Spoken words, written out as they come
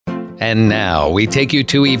And now we take you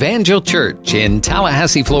to Evangel Church in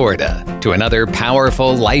Tallahassee, Florida, to another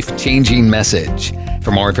powerful, life-changing message. For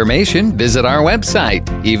more information, visit our website,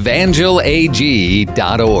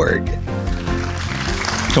 evangelag.org.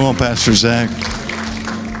 Come on, Pastor Zach.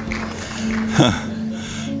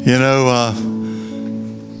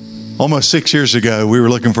 Almost 6 years ago, we were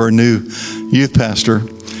looking for a new youth pastor.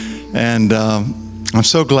 And I'm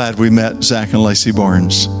so glad we met Zach and Lacey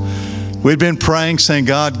Barnes. We'd been praying, saying,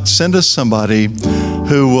 God, send us somebody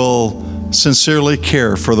who will sincerely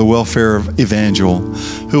care for the welfare of Evangel,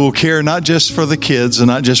 who will care not just for the kids and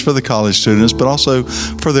not just for the college students, but also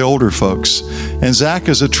for the older folks. And Zach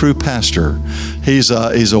is a true pastor. He's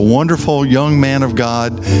a wonderful young man of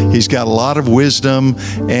God. He's got a lot of wisdom,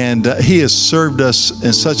 and he has served us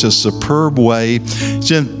in such a superb way. It's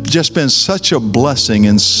just been such a blessing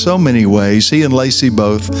in so many ways, he and Lacey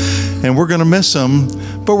both. And we're going to miss him,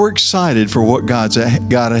 but we're excited for what God's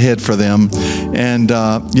got ahead for them. And,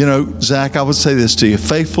 Zach, I would say this to you.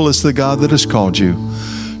 Faithful is the God that has called you,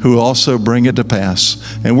 who will also bring it to pass.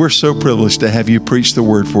 And we're so privileged to have you preach the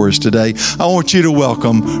word for us today. I want you to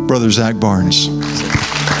welcome Brother Zach Barnes. Thank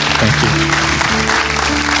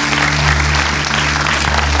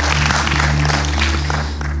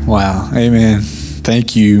you. Wow. Amen.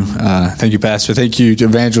 Thank you. Thank you, Pastor. Thank you to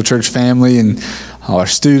Evangel Church family and all our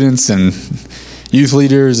students and youth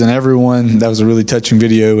leaders and everyone. That was a really touching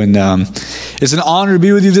video. And it's an honor to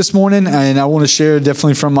be with you this morning. And I want to share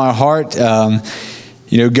definitely from my heart.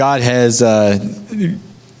 God has, I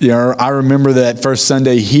remember that first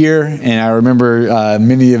Sunday here, and I remember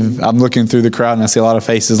I'm looking through the crowd and I see a lot of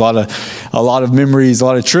faces, a lot of memories, a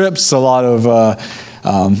lot of trips, a lot of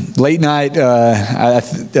late night,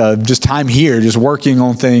 just time here, just working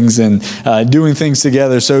on things and doing things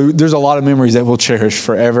together. So there's a lot of memories that we'll cherish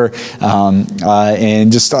forever,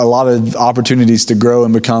 and just a lot of opportunities to grow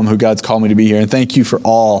and become who God's called me to be here. And thank you for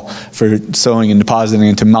sowing and depositing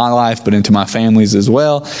into my life, but into my family's as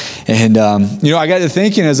well. And I got to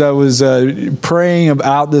thinking as I was praying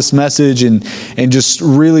about this message and just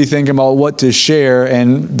really thinking about what to share.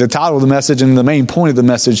 And the title of the message and the main point of the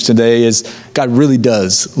message today is God really does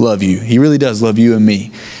love you. He really does love you and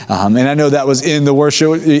me. And I know that was in the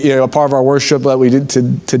worship, a part of our worship that we did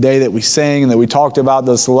today, that we sang and that we talked about,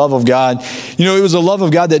 this love of God. It was a love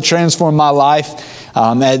of God that transformed my life.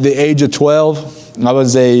 At the age of 12, I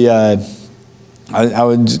was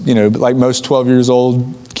like most 12 years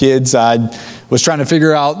old kids, I was trying to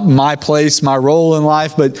figure out my place, my role in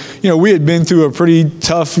life. But, we had been through a pretty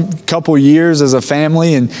tough couple years as a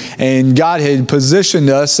family, and God had positioned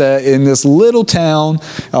us in this little town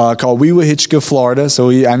called Weewahitchka, Florida. So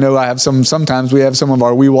sometimes we have some of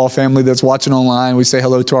our Weewah family that's watching online. We say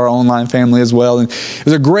hello to our online family as well. And it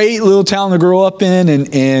was a great little town to grow up in.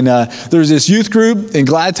 And there's this youth group, and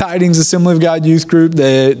Glad Tidings Assembly of God youth group.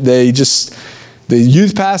 The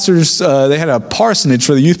youth pastors, they had a parsonage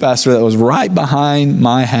for the youth pastor that was right behind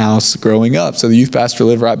my house growing up. So the youth pastor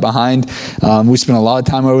lived right behind. We spent a lot of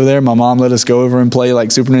time over there. My mom let us go over and play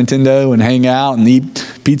like Super Nintendo and hang out and eat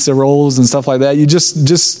pizza rolls and stuff like that.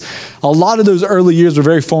 Just a lot of those early years were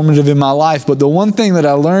very formative in my life. But the one thing that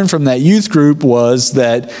I learned from that youth group was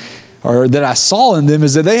that I saw in them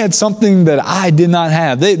is that they had something that I did not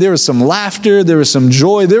have. There was some laughter, there was some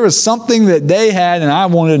joy, there was something that they had, and I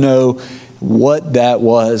wanted to know what that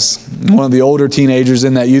was. One of the older teenagers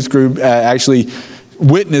in that youth group actually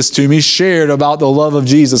witnessed to me, shared about the love of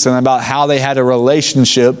Jesus and about how they had a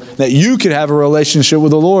relationship, that you could have a relationship with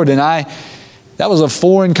the Lord. And that was a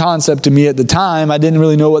foreign concept to me at the time. I didn't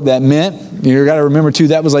really know what that meant. You got to remember too,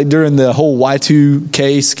 that was like during the whole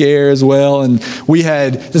Y2K scare as well. And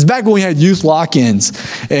this is back when we had youth lock-ins,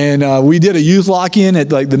 and we did a youth lock-in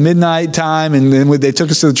at like the midnight time. And then they took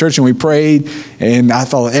us to the church and we prayed, and I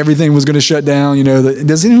thought everything was going to shut down.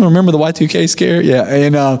 Does anyone remember the Y2K scare? Yeah.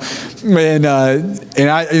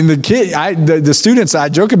 The students, I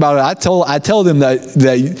joke about it. I tell them that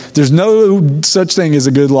there's no such thing as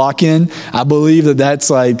a good lock-in. I believe that's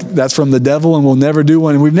from the devil, and we'll never do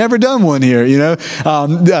one. And we've never done one here,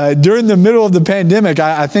 during the middle of the pandemic.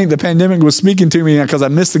 I think the pandemic was speaking to me because I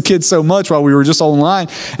missed the kids so much while we were just online.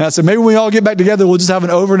 And I said, maybe when we all get back together, we'll just have an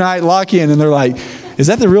overnight lock-in. And they're like, is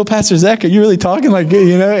that the real Pastor Zach? Are you really talking like,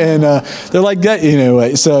 and they're like that,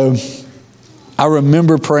 anyway. So I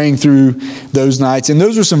remember praying through those nights, and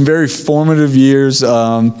those were some very formative years.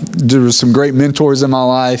 There were some great mentors in my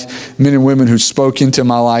life, men and women who spoke into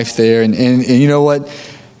my life there. And you know what?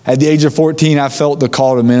 At the age of 14, I felt the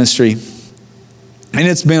call to ministry. And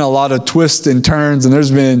it's been a lot of twists and turns, and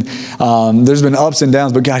there's been ups and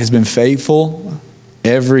downs, but God has been faithful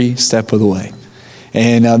every step of the way.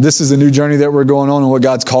 And this is a new journey that we're going on and what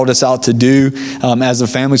God's called us out to do as a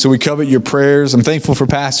family. So we covet your prayers. I'm thankful for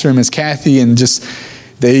Pastor and Miss Kathy, and just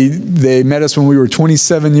they met us when we were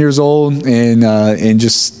 27 years old, and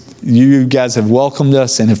just you guys have welcomed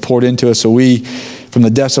us and have poured into us. So we, from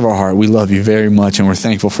the depths of our heart, we love you very much, and we're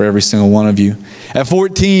thankful for every single one of you. At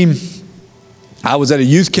 14, I was at a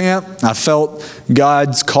youth camp. I felt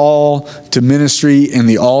God's call to ministry in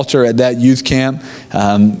the altar at that youth camp.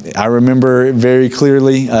 I remember very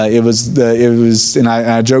clearly. And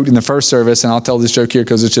I joked in the first service, and I'll tell this joke here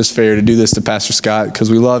because it's just fair to do this to Pastor Scott because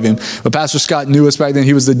we love him. But Pastor Scott knew us back then.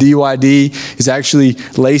 He was the DYD. He's actually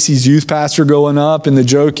Lacey's youth pastor going up. And the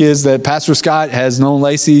joke is that Pastor Scott has known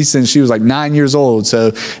Lacey since she was like 9 years old.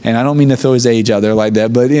 So, and I don't mean to throw his age out there like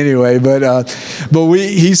that, but anyway,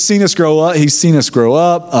 he's seen us grow up. He's seen us grow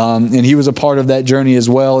up, and he was a part of that journey as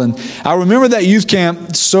well. And I remember that youth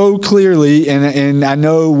camp so clearly, and I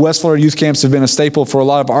know West Florida youth camps have been a staple for a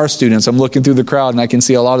lot of our students. I'm looking through the crowd, and I can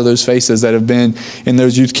see a lot of those faces that have been in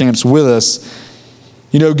those youth camps with us.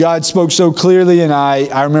 You know, God spoke so clearly, and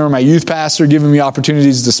I remember my youth pastor giving me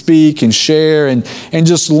opportunities to speak and share and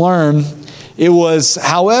just learn. It was,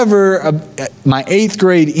 however, my 8th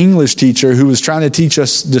grade English teacher who was trying to teach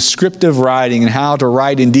us descriptive writing and how to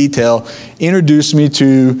write in detail introduced me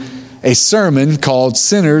to a sermon called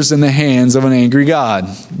Sinners in the Hands of an Angry God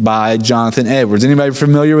by Jonathan Edwards. Anybody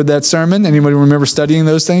familiar with that sermon? Anybody remember studying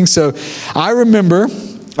those things? So I remember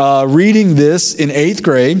reading this in 8th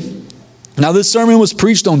grade. Now, this sermon was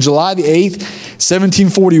preached on July the 8th,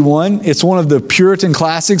 1741. It's one of the Puritan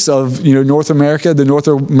classics of North America, the North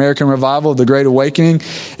American revival of the Great Awakening.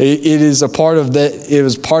 It is a part of that. It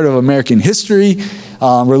was part of American history,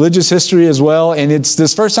 religious history as well. And it's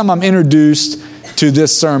this first time I'm introduced to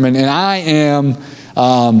this sermon, and I am.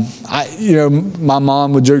 My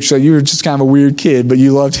mom would joke, you were just kind of a weird kid, but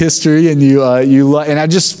you loved history, and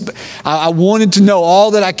I wanted to know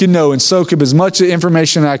all that I could know and soak up as much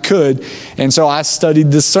information as I could. And so I studied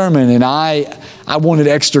this sermon, and I wanted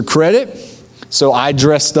extra credit. So I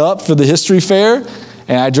dressed up for the history fair,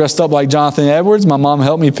 and I dressed up like Jonathan Edwards. My mom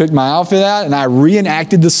helped me pick my outfit out, and I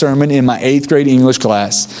reenacted the sermon in my 8th grade English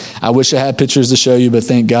class. I wish I had pictures to show you, but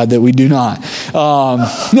thank God that we do not. But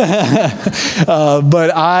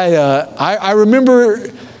I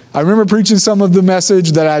remember preaching some of the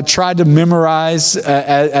message that I tried to memorize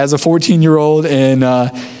as a 14-year-old, and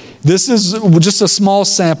this is just a small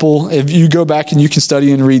sample. If you go back and you can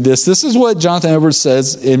study and read this, this is what Jonathan Edwards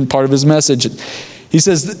says in part of his message. He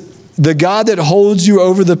says, "The God that holds you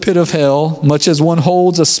over the pit of hell, much as one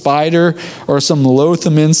holds a spider or some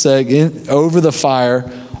loathsome insect over the fire,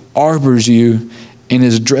 arbors you and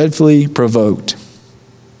is dreadfully provoked."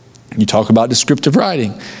 You talk about descriptive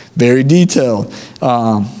writing, very detailed.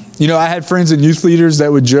 I had friends and youth leaders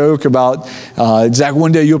that would joke about, Zach,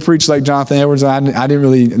 one day you'll preach like Jonathan Edwards. And I didn't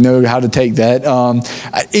really know how to take that. And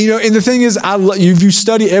the thing is, if you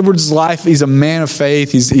study Edwards' life, he's a man of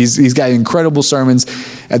faith. He's got incredible sermons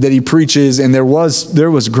that he preaches. And there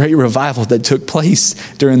was great revival that took place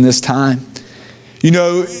during this time. And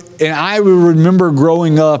I remember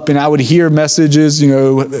growing up, and I would hear messages,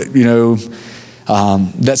 that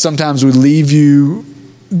sometimes would leave you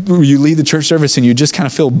leave the church service and you just kind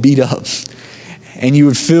of feel beat up, and you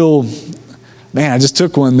would feel, man, I just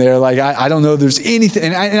took one there. Like, I don't know if there's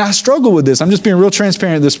anything. And I struggle with this. I'm just being real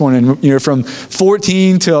transparent this morning. From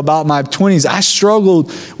 14 to about my 20s, I struggled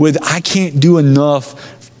with, I can't do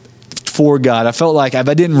enough for God. I felt like if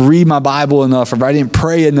I didn't read my Bible enough, or if I didn't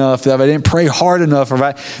pray enough, if I didn't pray hard enough,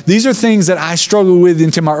 these are things that I struggled with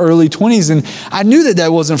into my early 20s. And I knew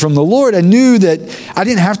that wasn't from the Lord. I knew that I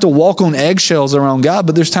didn't have to walk on eggshells around God,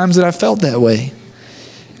 but there's times that I felt that way.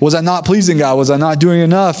 Was I not pleasing God? Was I not doing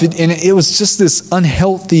enough? And it was just this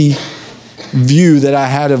unhealthy view that I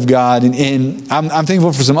had of God. And I'm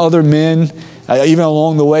thankful for some other men, even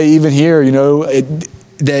along the way, even here,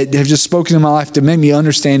 that have just spoken in my life to make me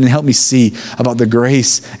understand and help me see about the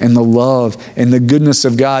grace and the love and the goodness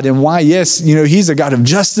of God, and why, yes, He's a God of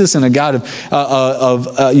justice and a God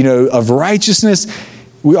of righteousness.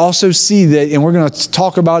 We also see that, and we're going to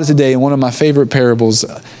talk about it today in one of my favorite parables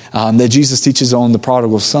that Jesus teaches on the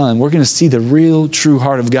prodigal son. We're going to see the real, true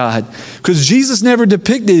heart of God, because Jesus never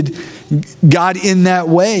depicted God in that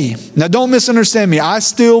way. Now, don't misunderstand me. I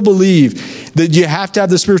still believe that you have to have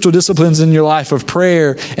the spiritual disciplines in your life of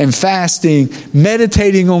prayer and fasting,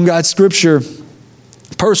 meditating on God's scripture,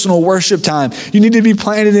 personal worship time. You need to be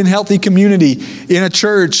planted in healthy community, in a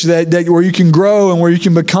church that where you can grow and where you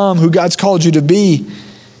can become who God's called you to be.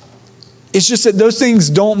 It's just that those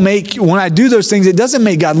things when I do those things, it doesn't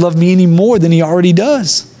make God love me any more than He already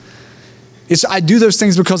does. I do those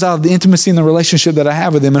things because of the intimacy and the relationship that I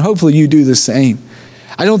have with him, and hopefully you do the same.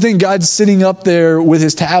 I don't think God's sitting up there with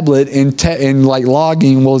his tablet and like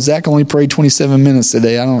logging, well, Zach only prayed 27 minutes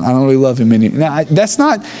today. I don't really love him anymore. Now,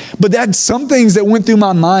 but that's some things that went through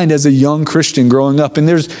my mind as a young Christian growing up. And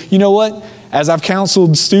you know what? As I've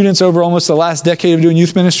counseled students over almost the last decade of doing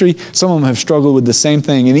youth ministry, some of them have struggled with the same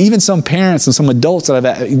thing. And even some parents and some adults that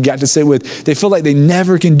I've got to sit with, they feel like they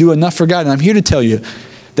never can do enough for God. And I'm here to tell you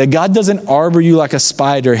that God doesn't arbor you like a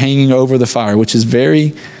spider hanging over the fire, which is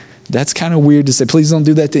that's kind of weird to say. Please don't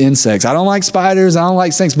do that to insects. I don't like spiders. I don't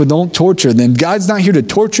like snakes, but don't torture them. God's not here to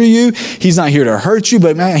torture you. He's not here to hurt you,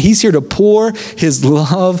 but man, he's here to pour his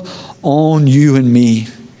love on you and me.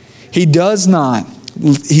 He does not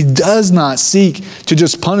seek to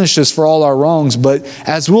just punish us for all our wrongs, but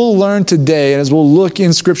as we'll learn today, and as we'll look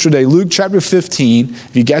in Scripture today, Luke chapter 15,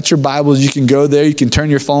 if you got your Bibles, you can go there, you can turn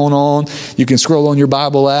your phone on, you can scroll on your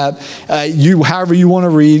Bible app, however you want to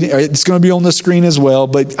read, it's going to be on the screen as well,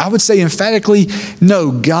 but I would say emphatically,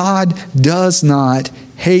 no, God does not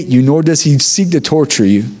hate you, nor does he seek to torture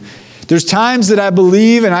you. There's times that I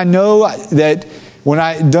believe, and I know that when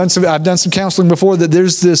I've done some counseling before, that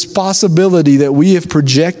there's this possibility that we have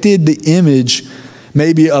projected the image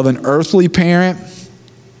maybe of an earthly parent,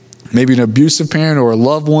 maybe an abusive parent or a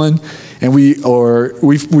loved one, and we've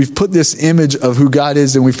put this image of who God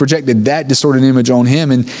is, and we've projected that distorted image on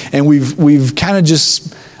him, and we've kind of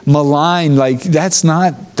just maligned, like that's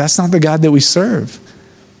not the God that we serve.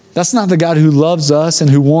 That's not the God who loves us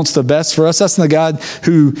and who wants the best for us. That's not the God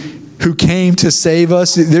who came to save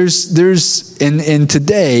us. In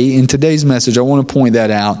today's message, I want to point that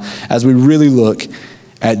out as we really look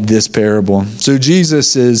at this parable. So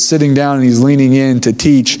Jesus is sitting down and he's leaning in to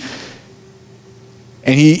teach.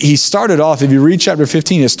 And he started off, if you read chapter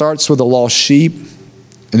 15, it starts with a lost sheep.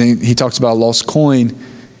 And then he talks about a lost coin.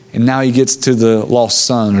 And now he gets to the lost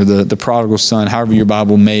son, or the prodigal son, however your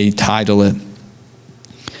Bible may title it.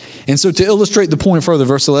 And so to illustrate the point further,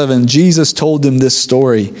 verse 11, Jesus told them this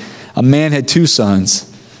story. A man had 2 sons.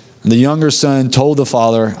 And the younger son told the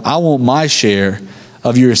father, I want my share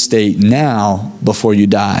of your estate now before you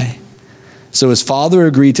die. So his father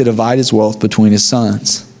agreed to divide his wealth between his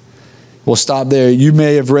sons. We'll stop there. You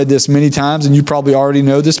may have read this many times, and you probably already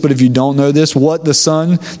know this, but if you don't know this, what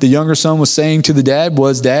the younger son was saying to the dad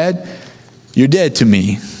was, Dad, you're dead to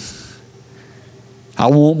me. I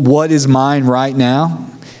want what is mine right now,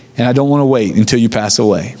 and I don't want to wait until you pass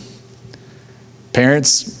away.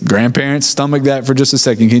 Parents, grandparents, stomach that for just a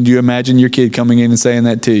second. Can you imagine your kid coming in and saying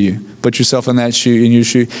that to you? Put yourself in your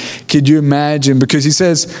shoe. Could you imagine? Because he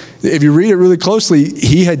says, if you read it really closely,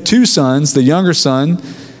 he had 2 sons. The younger son,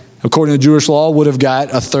 according to Jewish law, would have got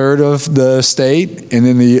 1/3 of the estate, and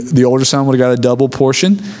then the older son would have got a double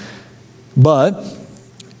portion. But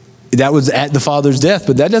that was at the father's death.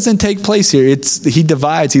 But that doesn't take place here. He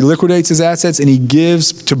divides, he liquidates his assets, and he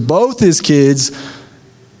gives to both his kids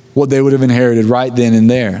what they would have inherited right then and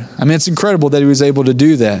there. I mean, it's incredible that he was able to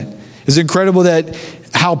do that. It's incredible that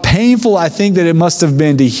how painful I think that it must have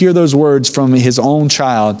been to hear those words from his own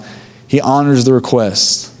child. He honors the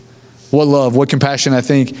request. What love, what compassion I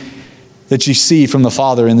think that you see from the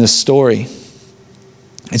father in this story.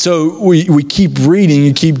 And so we keep reading,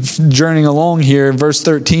 you keep journeying along here in verse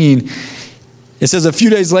 13. It says, a few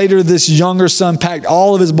days later, this younger son packed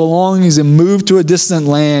all of his belongings and moved to a distant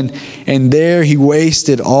land, and there he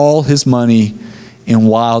wasted all his money in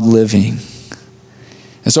wild living.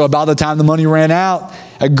 And so about the time the money ran out,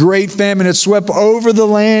 a great famine had swept over the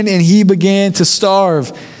land, and he began to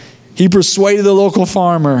starve. He persuaded the local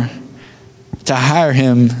farmer to hire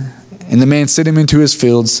him, and the man sent him into his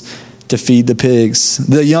fields to feed the pigs.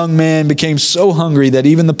 The young man became so hungry that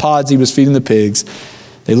even the pods he was feeding the pigs,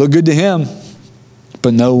 they looked good to him,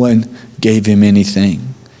 but no one gave him anything.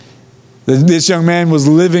 This young man was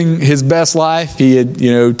living his best life. He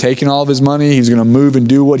had, taken all of his money. He was going to move and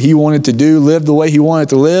do what he wanted to do, live the way he wanted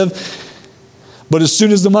to live. But as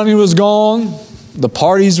soon as the money was gone, the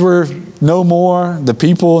parties were no more. The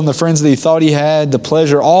people and the friends that he thought he had, the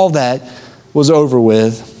pleasure, all that was over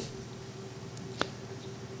with.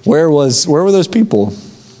 Where were those people?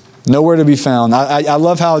 Nowhere to be found. I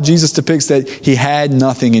love how Jesus depicts that he had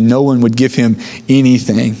nothing and no one would give him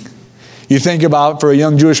anything. You think about, for a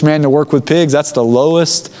young Jewish man to work with pigs, that's the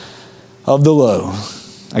lowest of the low.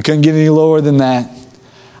 I couldn't get any lower than that.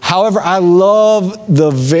 However, I love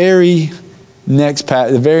the very next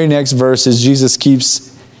verse as Jesus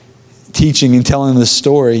keeps teaching and telling this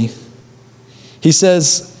story. He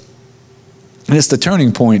says, and it's the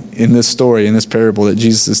turning point in this story, in this parable that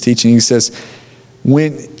Jesus is teaching. He says,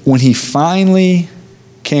 when he finally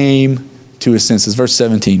came to his senses. Verse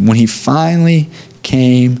 17, when he finally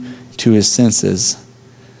came to his senses,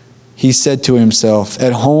 he said to himself,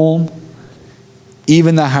 at home,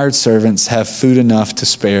 even the hired servants have food enough to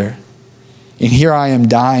spare, and here I am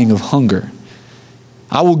dying of hunger.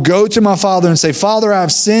 I will go to my father and say, Father, I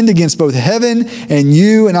have sinned against both heaven and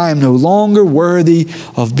you, and I am no longer worthy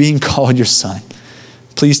of being called your son.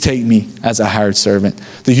 Please take me as a hired servant.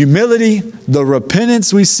 The humility, the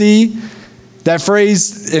repentance we see, that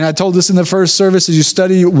phrase, and I told this in the first service, as you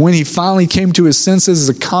study when he finally came to his senses, is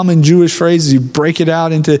a common Jewish phrase. As you break it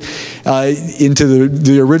out into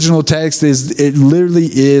the original text, it literally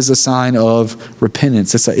is a sign of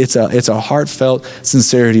repentance. It's a heartfelt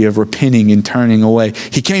sincerity of repenting and turning away.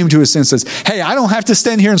 He came to his senses. Hey, I don't have to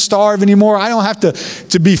stand here and starve anymore. I don't have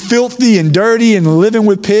to be filthy and dirty and living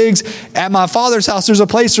with pigs. At my father's house, there's a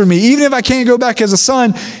place for me. Even if I can't go back as a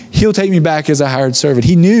son, he'll take me back as a hired servant.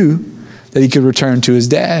 He knew that he could return to his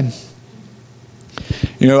dad.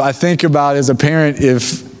 I think about as a parent,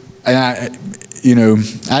 I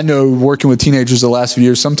know working with teenagers the last few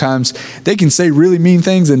years, sometimes they can say really mean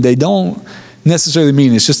things and they don't necessarily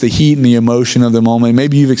mean. It's just the heat and the emotion of the moment.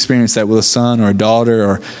 Maybe you've experienced that with a son or a daughter,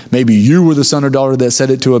 or maybe you were the son or daughter that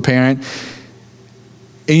said it to a parent.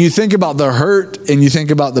 And you think about the hurt and you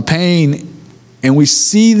think about the pain, and we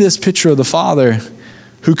see this picture of the father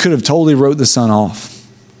who could have totally wrote the son off.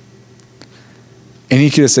 And he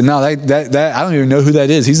could have said, no, that I don't even know who that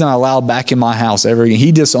is. He's not allowed back in my house ever again.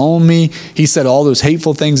 He disowned me. He said all those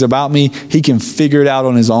hateful things about me. He can figure it out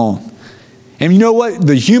on his own. And you know what?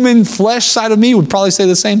 The human flesh side of me would probably say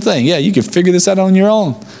the same thing. Yeah, you can figure this out on your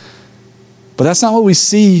own. But that's not what we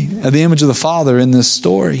see of the image of the Father in this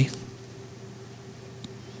story.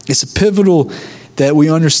 It's a pivotal that we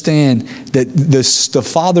understand that the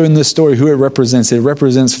Father in this story, who it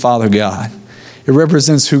represents Father God. It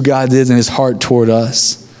represents who God is and his heart toward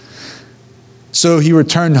us. So he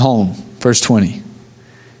returned home, verse 20,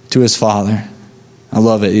 to his father. I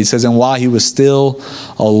love it. He says, and while he was still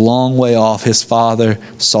a long way off, his father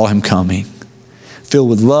saw him coming. Filled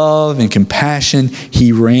with love and compassion,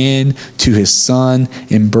 he ran to his son,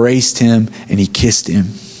 embraced him, and he kissed him.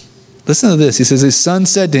 Listen to this. He says, his son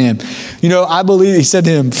said to him, he said to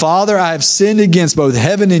him, Father, I have sinned against both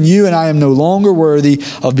heaven and you, and I am no longer worthy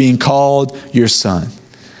of being called your son.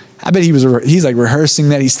 I bet he's like rehearsing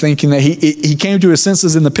that. He's thinking that he came to his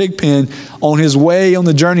senses in the pig pen on his way on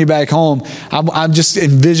the journey back home. I just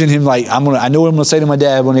envision him like, I know what I'm going to say to my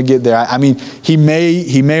dad when I get there. I mean, he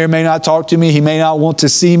may or may not talk to me. He may not want to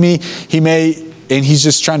see me. And he's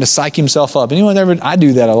just trying to psych himself up. I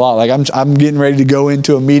do that a lot. Like I'm getting ready to go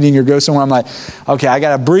into a meeting or go somewhere. I'm like, okay, I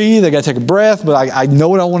got to breathe. I got to take a breath, but I know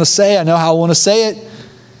what I want to say. I know how I want to say it.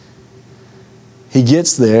 He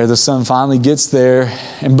gets there. The son finally gets there.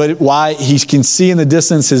 But why? He can see in the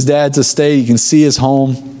distance his dad's estate. He can see his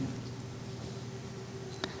home.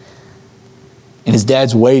 And his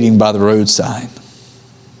dad's waiting by the roadside.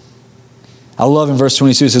 I love in verse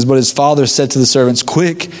 22, it says, but his father said to the servants,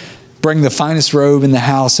 quick, bring the finest robe in the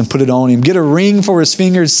house and put it on him. Get a ring for his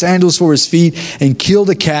fingers, sandals for his feet, and kill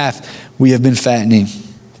the calf we have been fattening.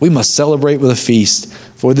 We must celebrate with a feast,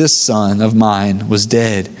 for this son of mine was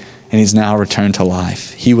dead, and he's now returned to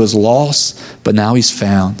life. He was lost, but now he's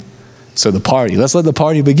found. So let's let the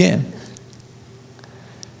party begin.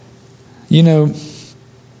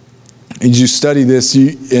 As you study this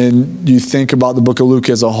and you think about the book of Luke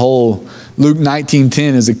as a whole, Luke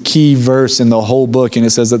 19:10 is a key verse in the whole book, and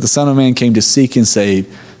it says that the Son of Man came to seek and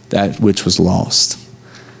save that which was lost.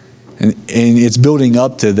 And it's building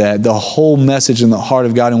up to that, the whole message in the heart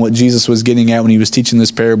of God and what Jesus was getting at when he was teaching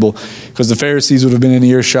this parable, because the Pharisees would have been in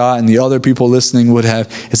earshot and the other people listening would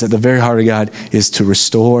have, is that the very heart of God is to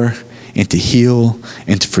restore and to heal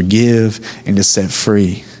and to forgive and to set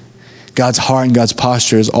free. God's heart and God's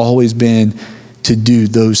posture has always been to do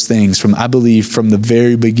those things. I believe from the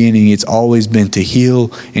very beginning, it's always been to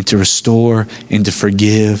heal and to restore and to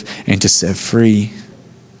forgive and to set free.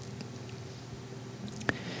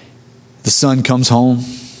 The son comes home.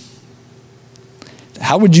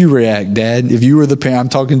 How would you react, Dad? If you were the parent, I'm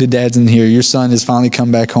talking to dads in here, your son has finally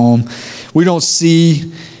come back home. We don't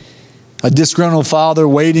see a disgruntled father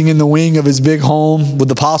waiting in the wing of his big home with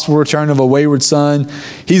the possible return of a wayward son.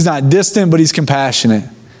 He's not distant, but he's compassionate.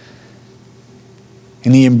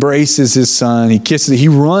 And he embraces his son. He kisses, he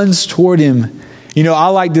runs toward him. I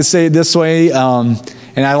like to say it this way, and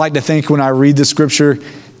I like to think when I read the scripture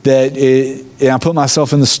and I put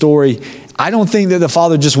myself in the story, I don't think that the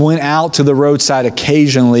father just went out to the roadside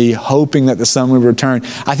occasionally hoping that the son would return.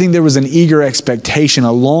 I think there was an eager expectation,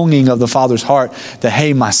 a longing of the father's heart that,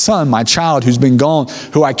 hey, my son, my child who's been gone,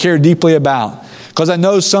 who I care deeply about, Because I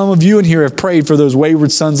know some of you in here have prayed for those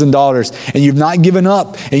wayward sons and daughters, and you've not given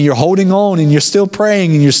up, and you're holding on, and you're still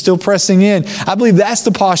praying, and you're still pressing in. I believe that's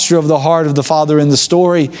the posture of the heart of the Father in the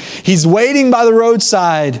story. He's waiting by the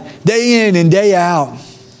roadside day in and day out.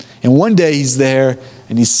 And one day he's there,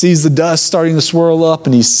 and he sees the dust starting to swirl up,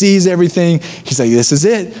 and he sees everything. He's like, this is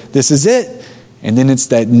it. This is it. And then it's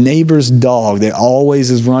that neighbor's dog that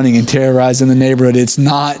always is running and terrorizing the neighborhood. It's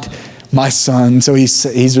not my son. So he's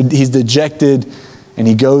dejected, and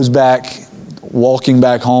he goes back, walking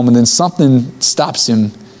back home, and then something stops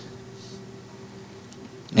him.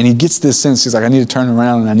 And he gets this sense, he's like, I need to turn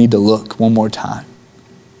around and I need to look one more time.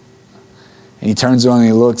 And he turns around and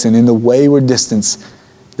he looks, and in the wayward distance,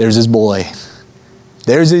 there's his boy.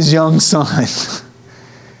 There's his young son.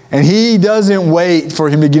 And he doesn't wait for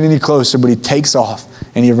him to get any closer, but he takes off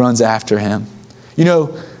and he runs after him. You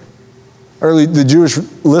know, early the Jewish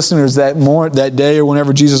listeners that day or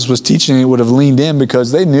whenever Jesus was teaching it would have leaned in,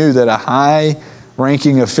 because they knew that a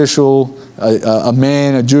high-ranking official,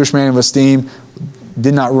 a Jewish man of esteem,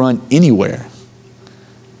 did not run anywhere.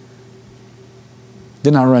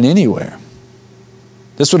 Did not run anywhere.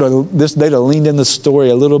 They'd have leaned in the story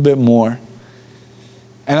a little bit more.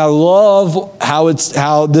 And I love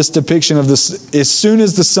how this depiction of this, as soon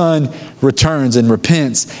as the son returns and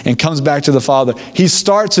repents and comes back to the father, he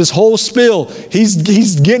starts his whole spiel. He's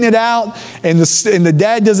getting it out, and the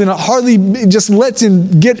dad doesn't hardly, just lets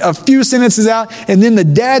him get a few sentences out, and then the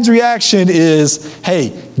dad's reaction is,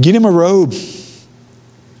 hey, get him a robe.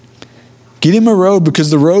 Get him a robe, because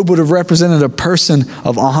the robe would have represented a person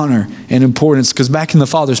of honor and importance. Because back in the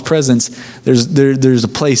Father's presence, there's a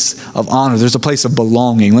place of honor. There's a place of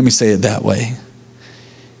belonging. Let me say it that way.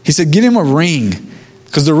 He said, get him a ring,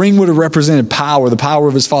 because the ring would have represented power, the power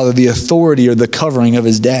of his father, the authority or the covering of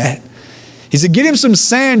his dad. He said, get him some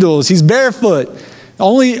sandals. He's barefoot.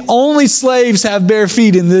 Only slaves have bare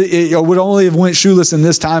feet, or would only have went shoeless in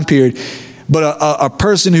this time period. But a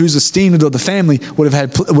person who's esteemed of the family would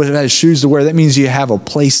have had shoes to wear. That means you have a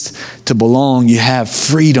place to belong. You have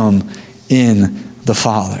freedom in the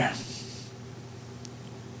Father.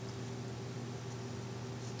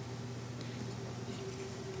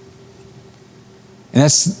 And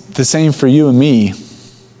that's the same for you and me.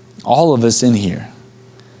 All of us in here.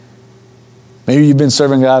 Maybe you've been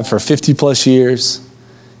serving God for 50 plus years.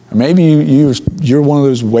 Or maybe you're one of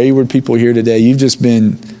those wayward people here today. You've just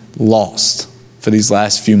been lost for these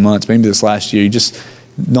last few months, maybe this last year. You just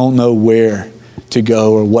don't know where to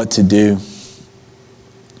go or what to do.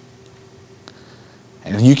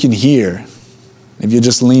 And you can hear, if you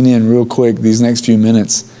just lean in real quick these next few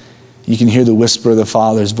minutes, you can hear the whisper of the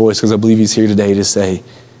Father's voice, because I believe He's here today to say,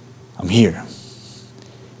 I'm here.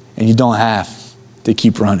 And you don't have to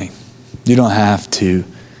keep running. You don't have to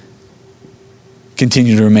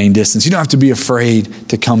continue to remain distant. You don't have to be afraid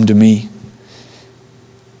to come to me.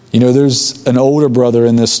 You know, there's an older brother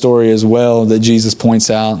in this story as well that Jesus points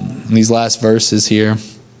out in these last verses here.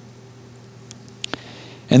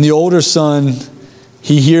 And the older son,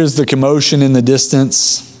 he hears the commotion in the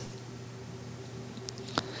distance.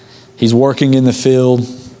 He's working in the field.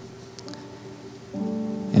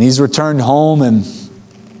 And he's returned home, and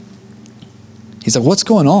he's like, what's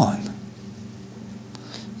going on?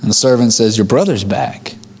 And the servant says, your brother's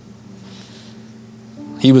back.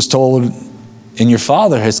 He was told, and your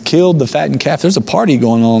father has killed the fattened calf. There's a party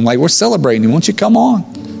going on. Like, we're celebrating. Why don't you come on?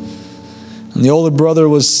 And the older brother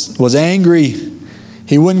was angry.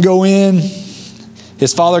 He wouldn't go in.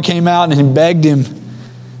 His father came out and he begged him.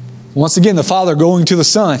 Once again, the father going to the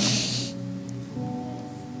son.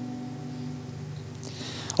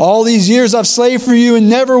 All these years I've slaved for you and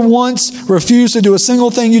never once refused to do a single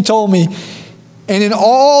thing you told me. And in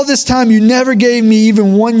all this time you never gave me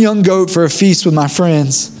even one young goat for a feast with my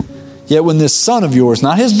friends. Yet when this son of yours,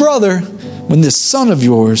 not his brother, when this son of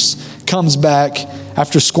yours comes back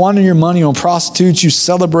after squandering your money on prostitutes, you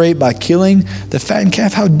celebrate by killing the fattened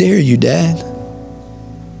calf. How dare you, Dad?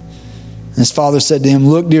 And his father said to him,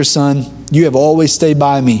 look, dear son, you have always stayed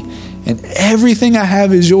by me, and everything I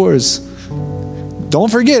have is yours.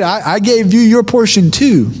 Don't forget, I gave you your portion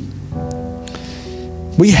too.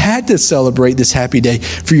 We had to celebrate this happy day,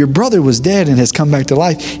 for your brother was dead and has come back to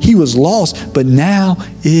life. He was lost, but now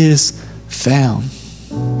is found.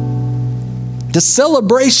 The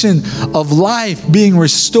celebration of life being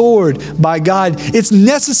restored by God, it's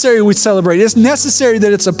necessary we celebrate. It's necessary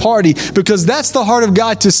that it's a party, because that's the heart of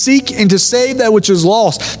God, to seek and to save that which is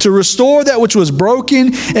lost, to restore that which was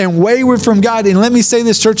broken and wayward from God. And let me say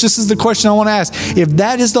this, church, this is the question I want to ask. If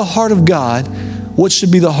that is the heart of God, what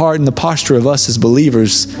should be the heart and the posture of us as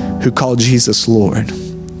believers who call Jesus Lord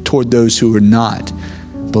toward those who are not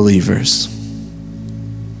believers?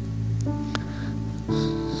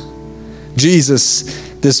 Jesus,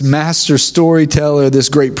 this master storyteller, this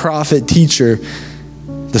great prophet, teacher,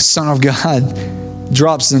 the Son of God,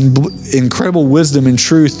 drops incredible wisdom and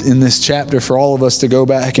truth in this chapter for all of us to go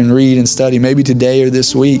back and read and study, maybe today or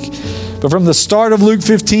this week. But from the start of Luke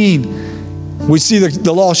 15, we see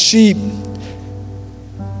the lost sheep,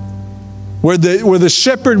 where the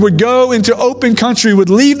shepherd would go into open country, would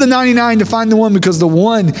leave the 99 to find the one, because the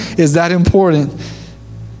one is that important.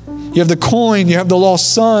 You have the coin, you have the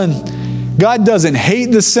lost son. God doesn't hate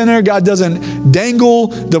the sinner. God doesn't dangle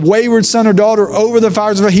the wayward son or daughter over the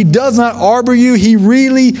fires of hell. He does not arbor you. He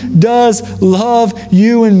really does love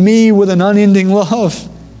you and me with an unending love.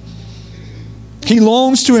 He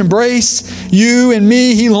longs to embrace you and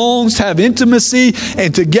me. He longs to have intimacy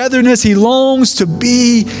and togetherness. He longs to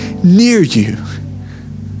be near you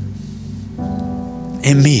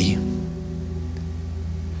and me.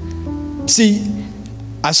 See,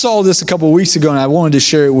 I saw this a couple of weeks ago and I wanted to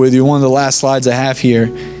share it with you. One of the last slides I have here.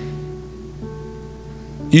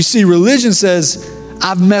 You see, religion says,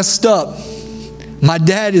 I've messed up. My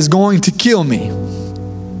dad is going to kill me.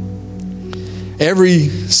 Every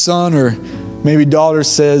son or maybe daughter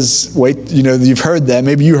says, wait, you've heard that.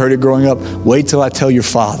 Maybe you heard it growing up. Wait till I tell your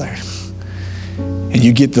father. And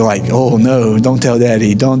you get to like, oh no, don't tell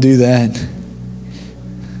daddy. Don't do that.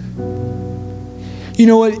 You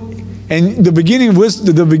know what? And the beginning of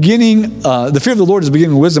wisdom, the fear of the Lord is the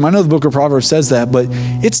beginning of wisdom. I know the book of Proverbs says that, but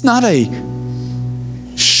it's not a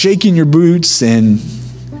shaking your boots and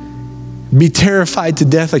be terrified to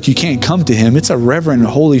death like you can't come to him. It's a reverent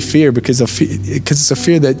and holy fear because it's a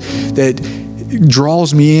fear that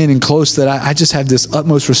draws me in and close, that I just have this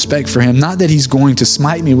utmost respect for him. Not that he's going to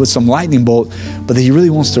smite me with some lightning bolt, but that he really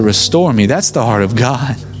wants to restore me. That's the heart of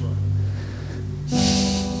God.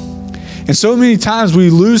 And so many times we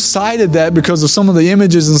lose sight of that because of some of the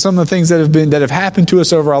images and some of the things that have happened to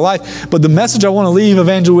us over our life. But the message I want to leave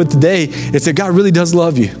Evangel with today is that God really does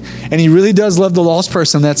love you. And he really does love the lost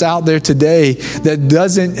person that's out there today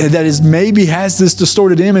that maybe has this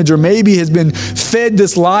distorted image, or maybe has been fed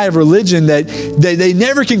this lie of religion that they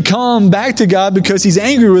never can come back to God because he's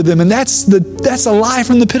angry with them. And that's a lie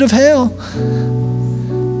from the pit of hell.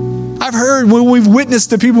 I've heard when we've witnessed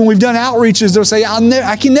to people, when we've done outreaches, they'll say,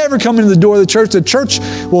 I can never come into the door of the church. The church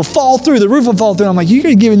will fall through. The roof will fall through. I'm like,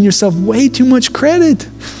 you're giving yourself way too much credit.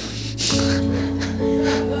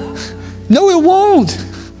 No, it won't.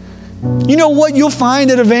 You know what you'll find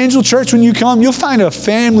at Evangel Church when you come? You'll find a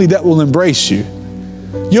family that will embrace you.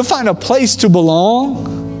 You'll find a place to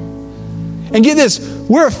belong. And get this,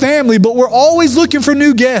 we're a family, but we're always looking for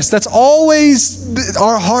new guests. That's always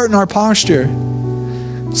our heart and our posture.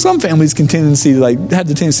 Some families have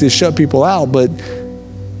the tendency to shut people out, but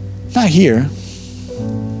not here.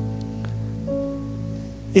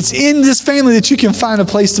 It's in this family that you can find a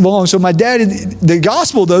place to belong. So the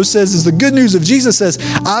gospel though says, is the good news of Jesus says,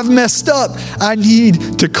 I've messed up. I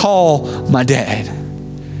need to call my dad.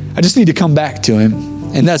 I just need to come back to him.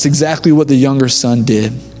 And that's exactly what the younger son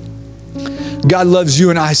did. God loves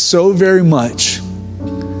you and I so very much.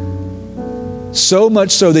 So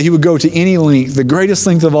much so that he would go to any length, the greatest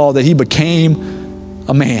length of all, that he became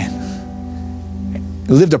a man.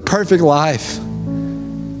 He lived a perfect life.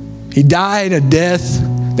 He died a death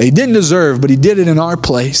that he didn't deserve, but he did it in our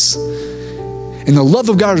place. And the love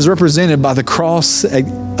of God is represented by the cross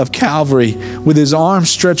of Calvary with his arms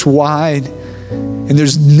stretched wide. And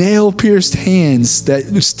there's nail-pierced hands that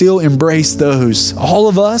still embrace those. All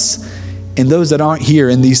of us and those that aren't here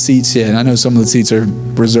in these seats yet. I know some of the seats are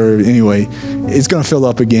reserved anyway. It's going to fill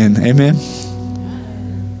up again. Amen?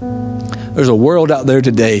 There's a world out there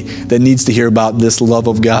today that needs to hear about this love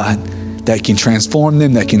of God that can transform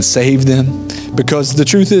them, that can save them. Because the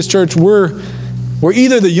truth is, church, we're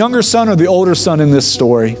either the younger son or the older son in this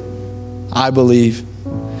story, I believe.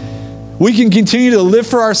 We can continue to live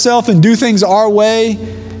for ourselves and do things our way,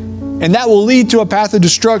 and that will lead to a path of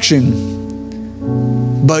destruction.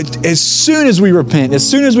 But as soon as we repent, as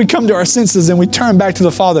soon as we come to our senses and we turn back to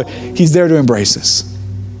the Father, he's there to embrace us.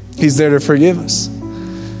 He's there to forgive us.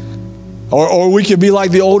 Or we could be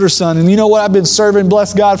like the older son. And you know what? I've been serving,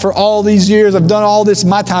 bless God, for all these years. I've done all this.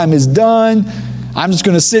 My time is done. I'm just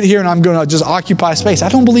going to sit here and I'm going to just occupy space. I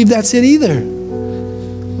don't believe that's it either.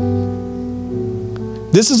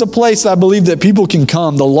 This is a place I believe that people can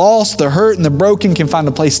come. The lost, the hurt, and the broken can find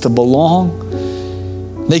a place to belong.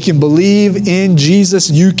 They can believe in Jesus.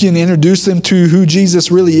 You can introduce them to who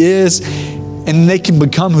Jesus really is. And they can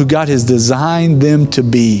become who God has designed them to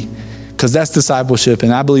be. Because that's discipleship.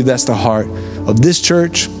 And I believe that's the heart of this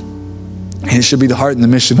church. And it should be the heart and the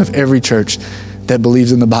mission of every church that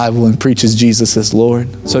believes in the Bible and preaches Jesus as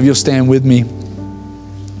Lord. So if you'll stand with me.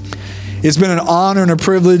 It's been an honor and a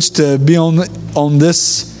privilege to be on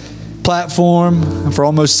this platform for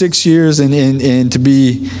almost 6 years and to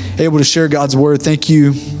be able to share God's word. Thank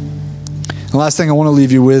you. The last thing I want to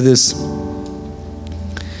leave you with is,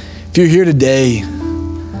 if you're here today,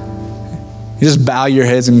 you just bow your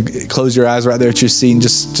heads and close your eyes right there at your seat and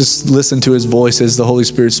just listen to his voice as the Holy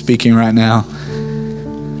Spirit's speaking right now.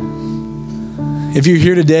 If you're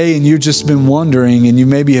here today and you've just been wondering and you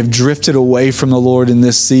maybe have drifted away from the Lord in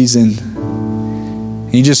this season,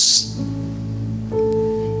 and you just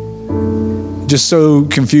so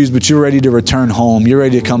confused, but you're ready to return home, you're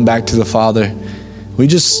ready to come back to the Father,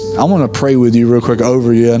 I want to pray with you real quick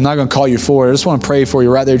over you. I'm not going to call you forward. I just want to pray for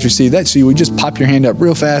you right there at your seat. That's you. We just pop your hand up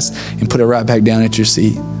real fast and put it right back down at your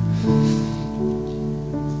seat.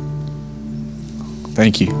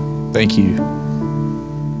 Thank you. Thank you.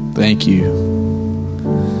 Thank you.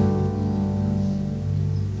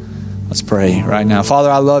 Let's pray right now. Father,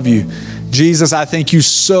 I love you. Jesus, I thank you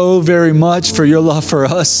so very much for your love for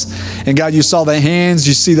us. And God, you saw the hands,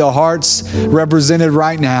 you see the hearts represented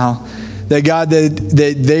right now. That God,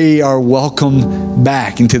 that they are welcome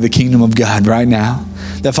back into the kingdom of God right now.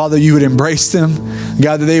 That Father, you would embrace them.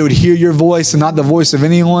 God, that they would hear your voice and not the voice of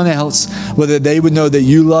anyone else. But that they would know that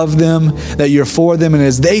you love them, that you're for them. And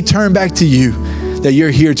as they turn back to you, that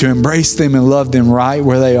you're here to embrace them and love them right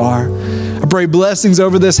where they are. I pray blessings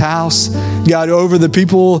over this house, God, over the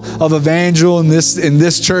people of Evangel in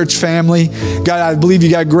this church family. God, I believe you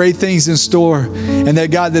got great things in store, and that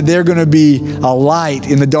God, that they're going to be a light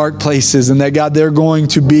in the dark places, and that God, they're going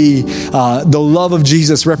to be the love of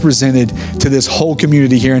Jesus represented to this whole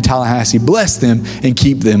community here in Tallahassee. Bless them and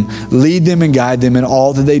keep them, lead them and guide them in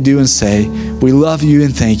all that they do and say. We love you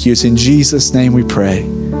and thank you. It's in Jesus' name we pray.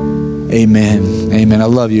 Amen. Amen. I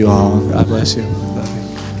love you all. God bless you.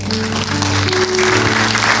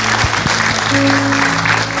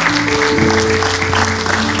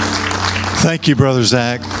 Thank you, Brother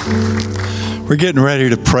Zach. We're getting ready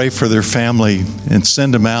to pray for their family and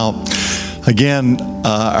send them out. Again,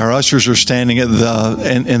 our ushers are standing at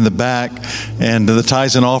in the back, and the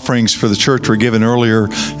tithes and offerings for the church were given earlier.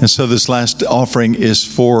 And so this last offering is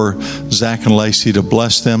for Zach and Lacey to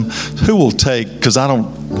bless them. Who will take? Because I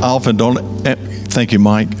often don't. Thank you,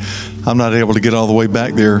 Mike. I'm not able to get all the way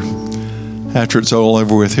back there after it's all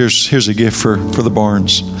over with. Here's a gift for the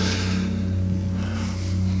Barnes.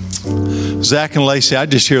 Zach and Lacey, I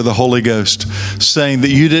just hear the Holy Ghost saying that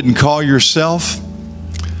you didn't call yourself,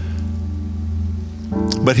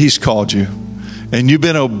 but He's called you. And you've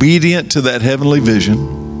been obedient to that heavenly vision.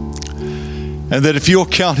 And that if you'll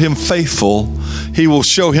count Him faithful, He will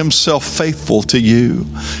show Himself faithful to you.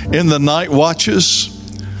 In the night watches,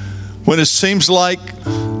 when it seems like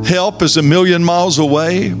help is a million miles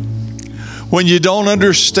away, when you don't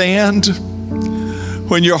understand,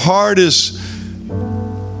 when your heart is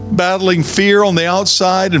battling fear on the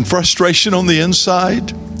outside and frustration on the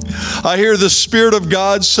inside, I hear the Spirit of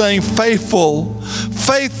God saying, faithful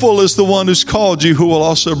is the one who's called you, who will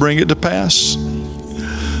also bring it to pass.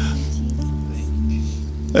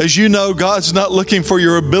 As you know, God's not looking for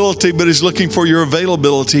your ability, but He's looking for your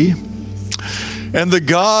availability. And the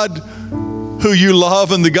God who you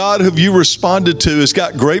love and the God who you responded to has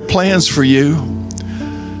got great plans for you.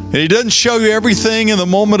 And He doesn't show you everything in the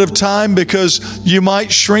moment of time because you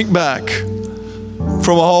might shrink back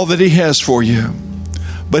from all that He has for you.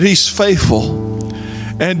 But He's faithful.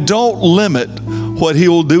 And don't limit what He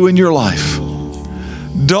will do in your life.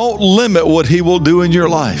 Don't limit what He will do in your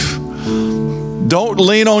life. Don't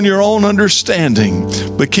lean on your own understanding,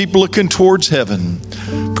 but keep looking towards heaven.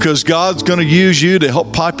 Because God's going to use you to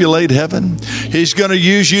help populate heaven. He's going to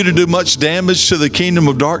use you to do much damage to the kingdom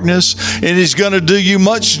of darkness. And He's going to do you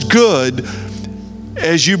much good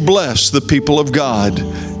as you bless the people of God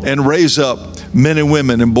and raise up men and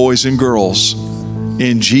women and boys and girls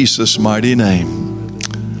in Jesus' mighty name.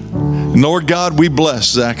 And Lord God, we bless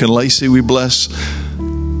Zach and Lacey. We bless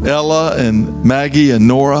Ella and Maggie and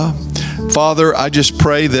Nora. Father, I just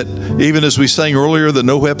pray that even as we sang earlier, that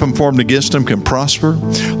no weapon formed against them can prosper.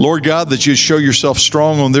 Lord God, that you show yourself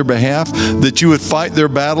strong on their behalf, that you would fight their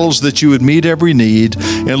battles, that you would meet every need.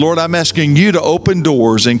 And Lord, I'm asking you to open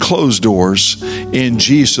doors and close doors in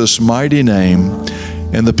Jesus' mighty name.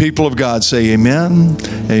 And the people of God say amen,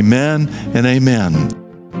 amen, and amen.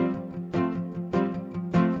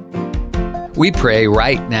 We pray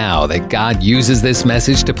right now that God uses this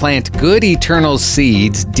message to plant good eternal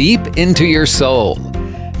seeds deep into your soul.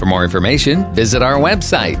 For more information, visit our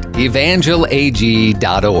website,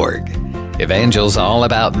 evangelag.org. Evangel's all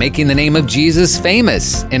about making the name of Jesus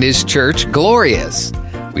famous and His church glorious.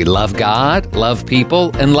 We love God, love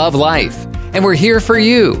people, and love life. And we're here for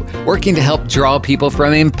you, working to help draw people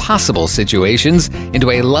from impossible situations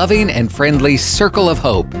into a loving and friendly circle of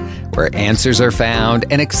hope, where answers are found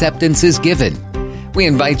and acceptance is given. We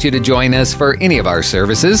invite you to join us for any of our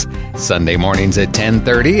services, Sunday mornings at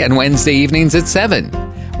 10:30 and Wednesday evenings at 7.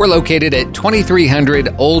 We're located at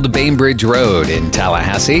 2300 Old Bainbridge Road in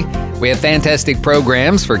Tallahassee. We have fantastic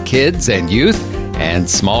programs for kids and youth and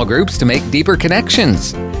small groups to make deeper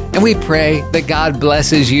connections. And we pray that God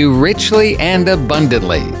blesses you richly and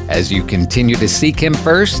abundantly as you continue to seek Him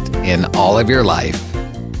first in all of your life.